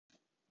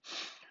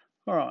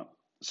All right,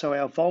 so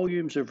our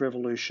volumes of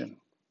revolution,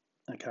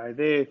 okay,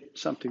 they're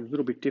something a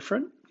little bit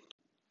different.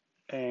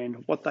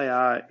 And what they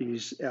are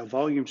is our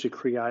volumes are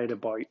created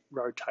by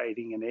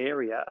rotating an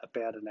area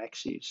about an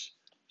axis.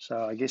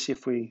 So I guess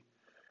if we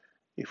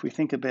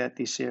think about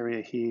this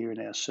area here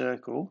in our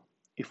circle,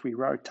 if we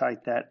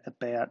rotate that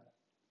about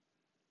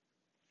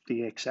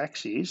the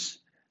x-axis,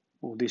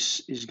 well,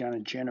 this is going to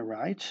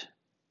generate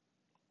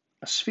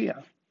a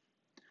sphere.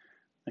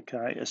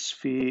 Okay, a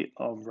sphere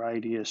of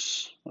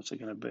radius, what's it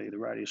going to be? The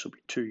radius will be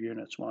 2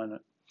 units, won't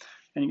it?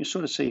 And you can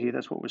sort of see here,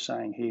 that's what we're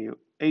saying here.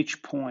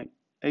 Each point,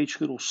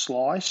 each little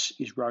slice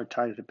is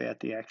rotated about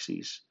the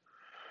axis.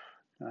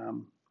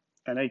 And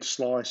each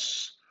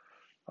slice,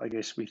 I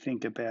guess we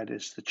think about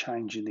as the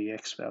change in the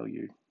x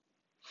value.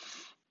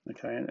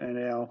 Okay,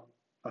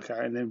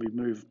 and then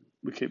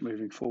we keep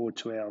moving forward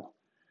to our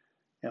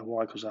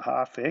y equals a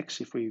half x.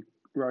 If we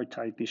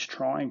rotate this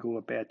triangle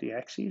about the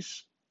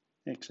axis,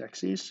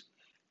 x-axis,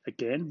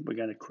 again, we're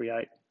going to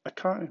create a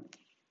cone.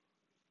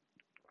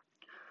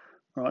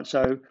 All right,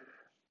 so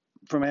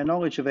from our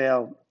knowledge of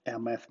our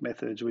math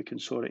methods, we can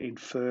sort of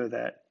infer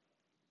that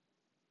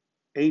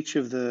each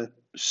of the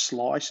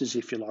slices,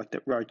 if you like,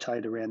 that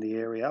rotate around the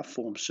area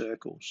form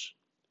circles,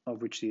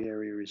 of which the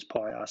area is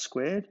pi r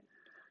squared,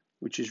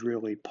 which is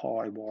really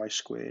pi y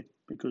squared,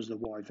 because the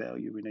y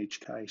value in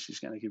each case is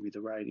going to give you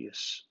the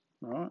radius,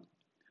 right?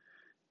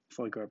 If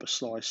I grab a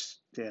slice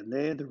down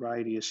there, the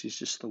radius is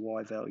just the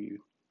y value.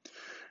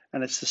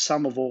 And it's the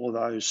sum of all of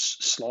those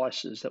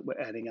slices that we're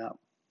adding up.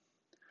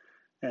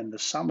 And the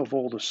sum of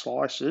all the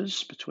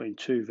slices between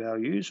two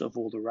values of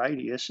all the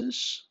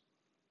radiuses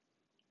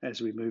as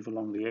we move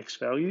along the x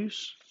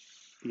values,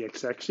 the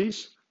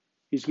x-axis,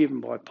 is given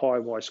by pi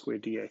y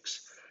squared dx.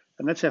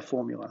 And that's our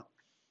formula.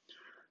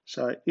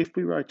 So if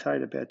we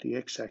rotate about the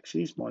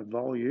x-axis, my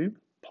volume,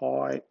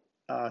 pi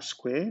r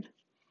squared,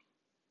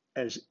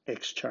 as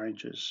x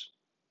changes.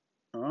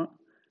 All right?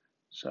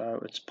 So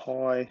it's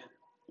pi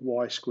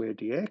y squared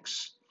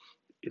dx.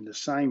 In the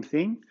same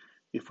thing,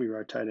 if we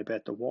rotate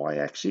about the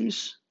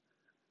y-axis,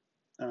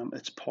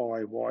 it's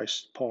pi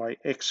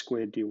x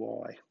squared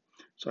dy.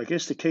 So I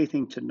guess the key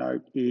thing to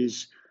note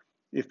is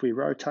if we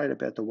rotate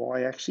about the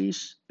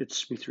y-axis,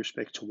 it's with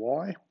respect to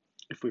y.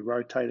 If we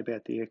rotate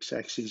about the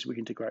x-axis, we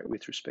integrate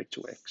with respect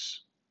to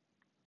x.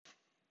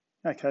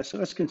 Okay, so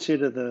let's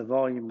consider the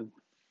volume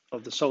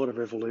of the solid of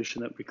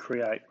revolution that we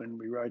create when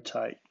we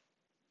rotate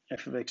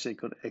f of x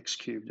equal to x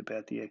cubed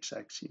about the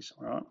x-axis,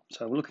 all right?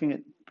 So we're looking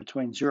at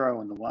between 0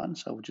 and the 1,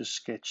 so we'll just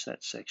sketch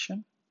that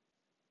section.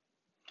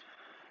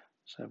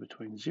 So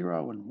between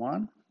 0 and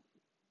 1,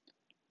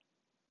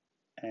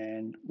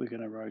 and we're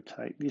going to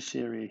rotate this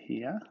area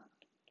here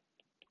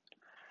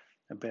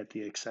about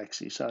the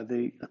x-axis. So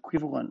the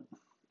equivalent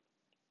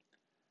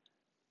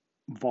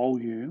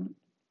volume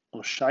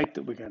or shape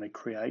that we're going to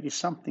create is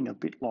something a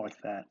bit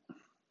like that.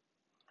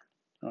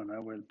 I don't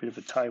know, with a bit of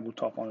a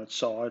tabletop on its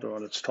side or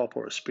on its top,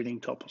 or a spinning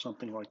top or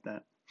something like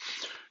that.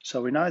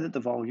 So we know that the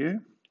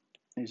volume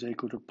is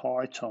equal to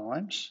pi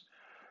times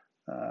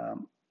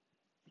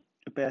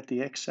about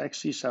the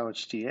x-axis, so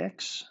it's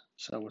dx,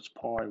 so it's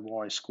pi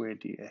y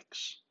squared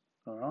dx,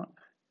 all right?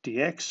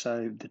 Dx,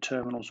 so the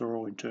terminals are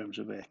all in terms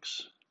of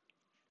x.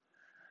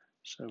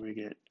 So we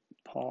get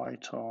pi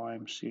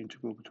times the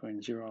integral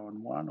between 0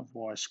 and 1 of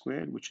y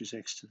squared, which is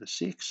x to the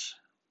 6,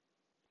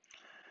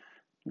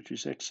 which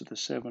is x to the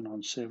 7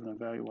 on 7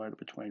 evaluated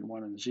between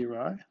 1 and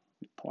 0,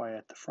 with pi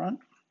at the front,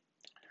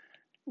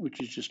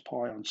 which is just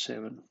pi on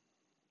 7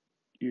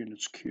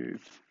 units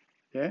cubed,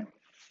 yeah?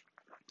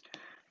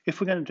 If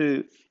we're going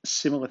to do a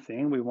similar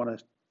thing, we want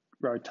to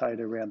rotate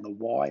around the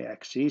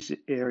y-axis,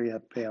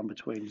 area bound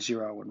between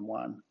 0 and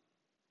 1.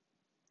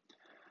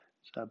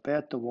 So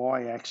about the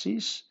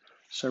y-axis,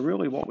 so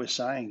really what we're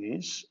saying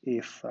is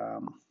if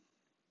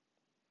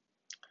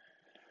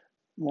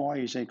y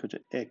is equal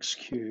to x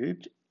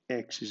cubed,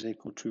 x is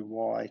equal to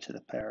y to the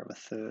power of a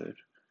third.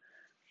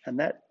 And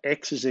that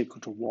x is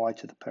equal to y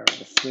to the power of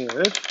a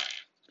third,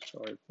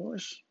 sorry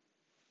boys,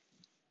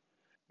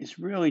 is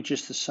really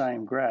just the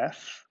same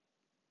graph,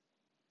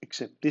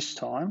 except this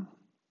time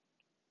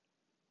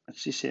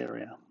it's this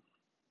area.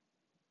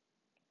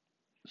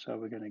 So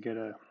we're going to get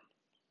a,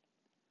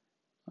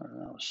 I don't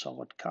know, a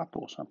solid cup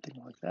or something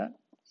like that.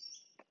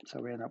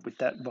 So we end up with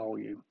that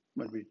volume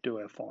when we do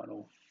our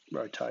final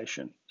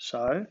rotation.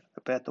 So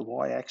about the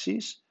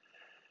y-axis,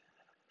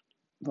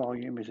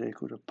 volume is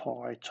equal to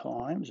pi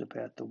times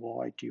about the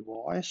y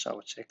dy, so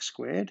it's x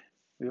squared.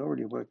 We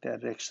already worked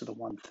out x to the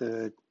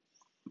 1/3,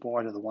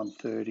 y to the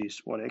 1/3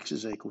 is what x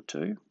is equal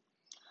to.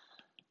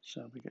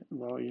 So we get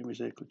volume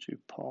is equal to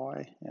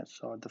pi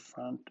outside the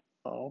front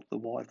of the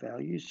y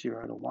values,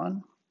 0 to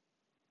 1,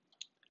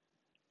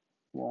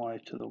 y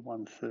to the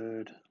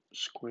 1/3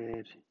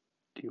 squared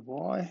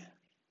dy.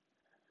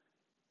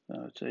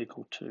 So it's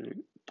equal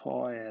to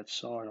pi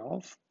outside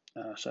of,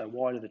 so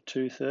y to the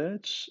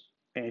 2/3,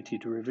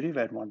 antiderivative,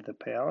 add 1 to the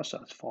power, so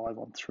it's 5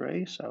 on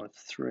 3, so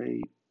it's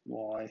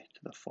 3y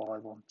to the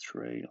 5 on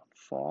 3 on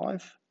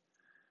 5,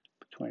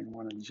 between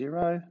 1 and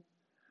 0.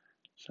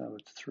 So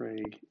it's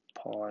 3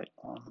 pi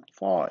on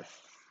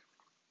 5.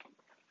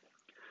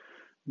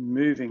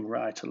 Moving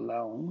right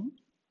along,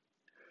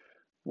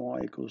 y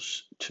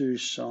equals 2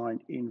 sine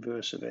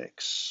inverse of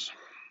x.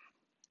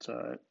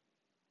 So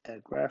our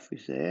graph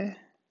is there,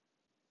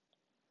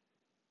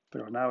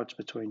 but I know it's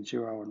between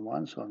 0 and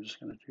 1, so I'm just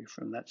going to do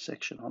from that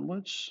section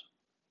onwards.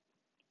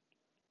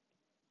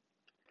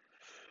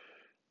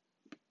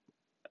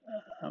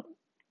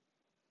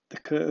 The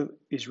curve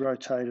is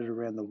rotated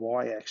around the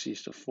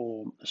y-axis to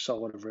form a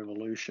solid of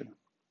revolution.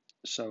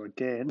 So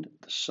again,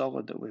 the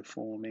solid that we're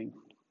forming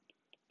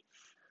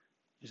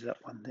is that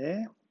one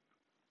there.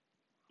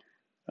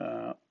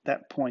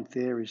 That point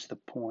there is the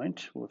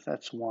point. Well, if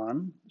that's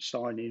 1,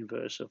 sine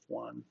inverse of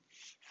 1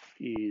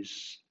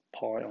 is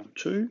pi on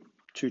 2.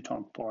 2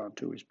 times pi on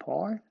 2 is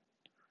pi.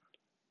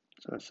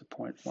 So that's the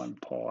point 1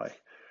 pi.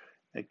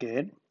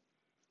 Again,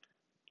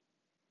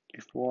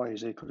 if y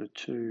is equal to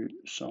 2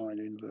 sine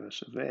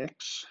inverse of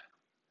x,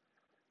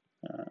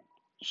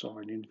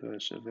 sine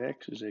inverse of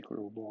x is equal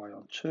to y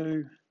on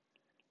 2.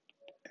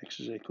 X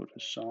is equal to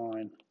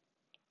sine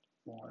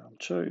y on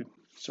 2.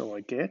 So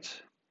I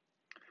get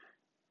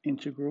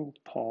integral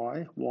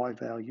pi, y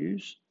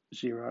values,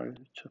 0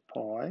 to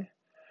pi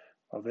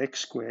of x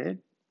squared,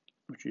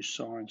 which is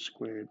sine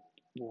squared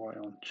y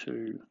on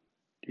 2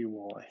 dy.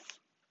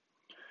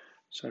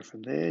 So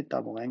from there,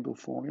 double angle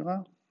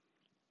formula,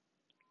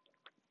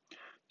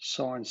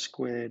 sine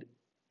squared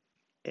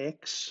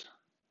x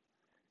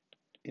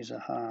is a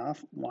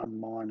half 1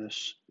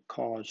 minus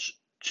cos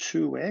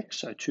 2x,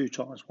 so 2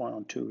 times 1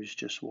 on 2 is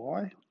just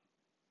y,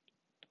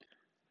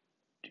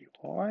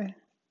 dy.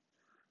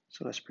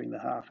 So let's bring the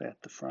half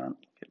out the front,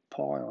 get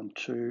pi on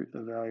 2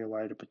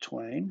 evaluated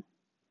between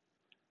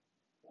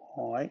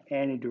y.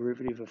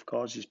 Antiderivative of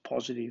cos is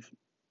positive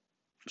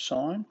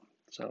sine,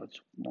 so it's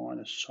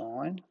minus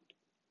sine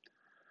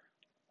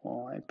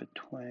y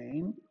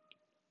between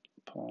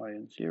pi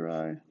and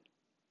 0,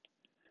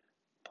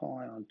 pi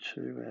on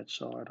 2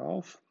 outside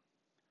of,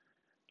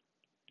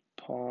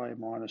 pi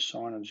minus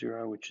sine of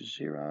 0, which is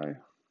 0.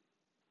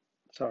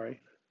 Sorry,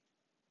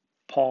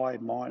 pi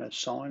minus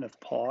sine of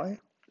pi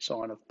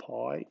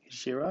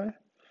is 0,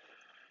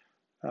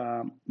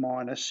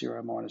 minus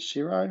 0 minus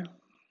 0.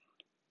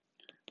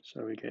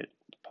 So we get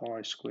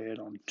pi squared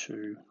on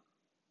 2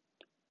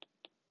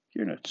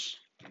 units.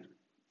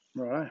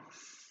 Right.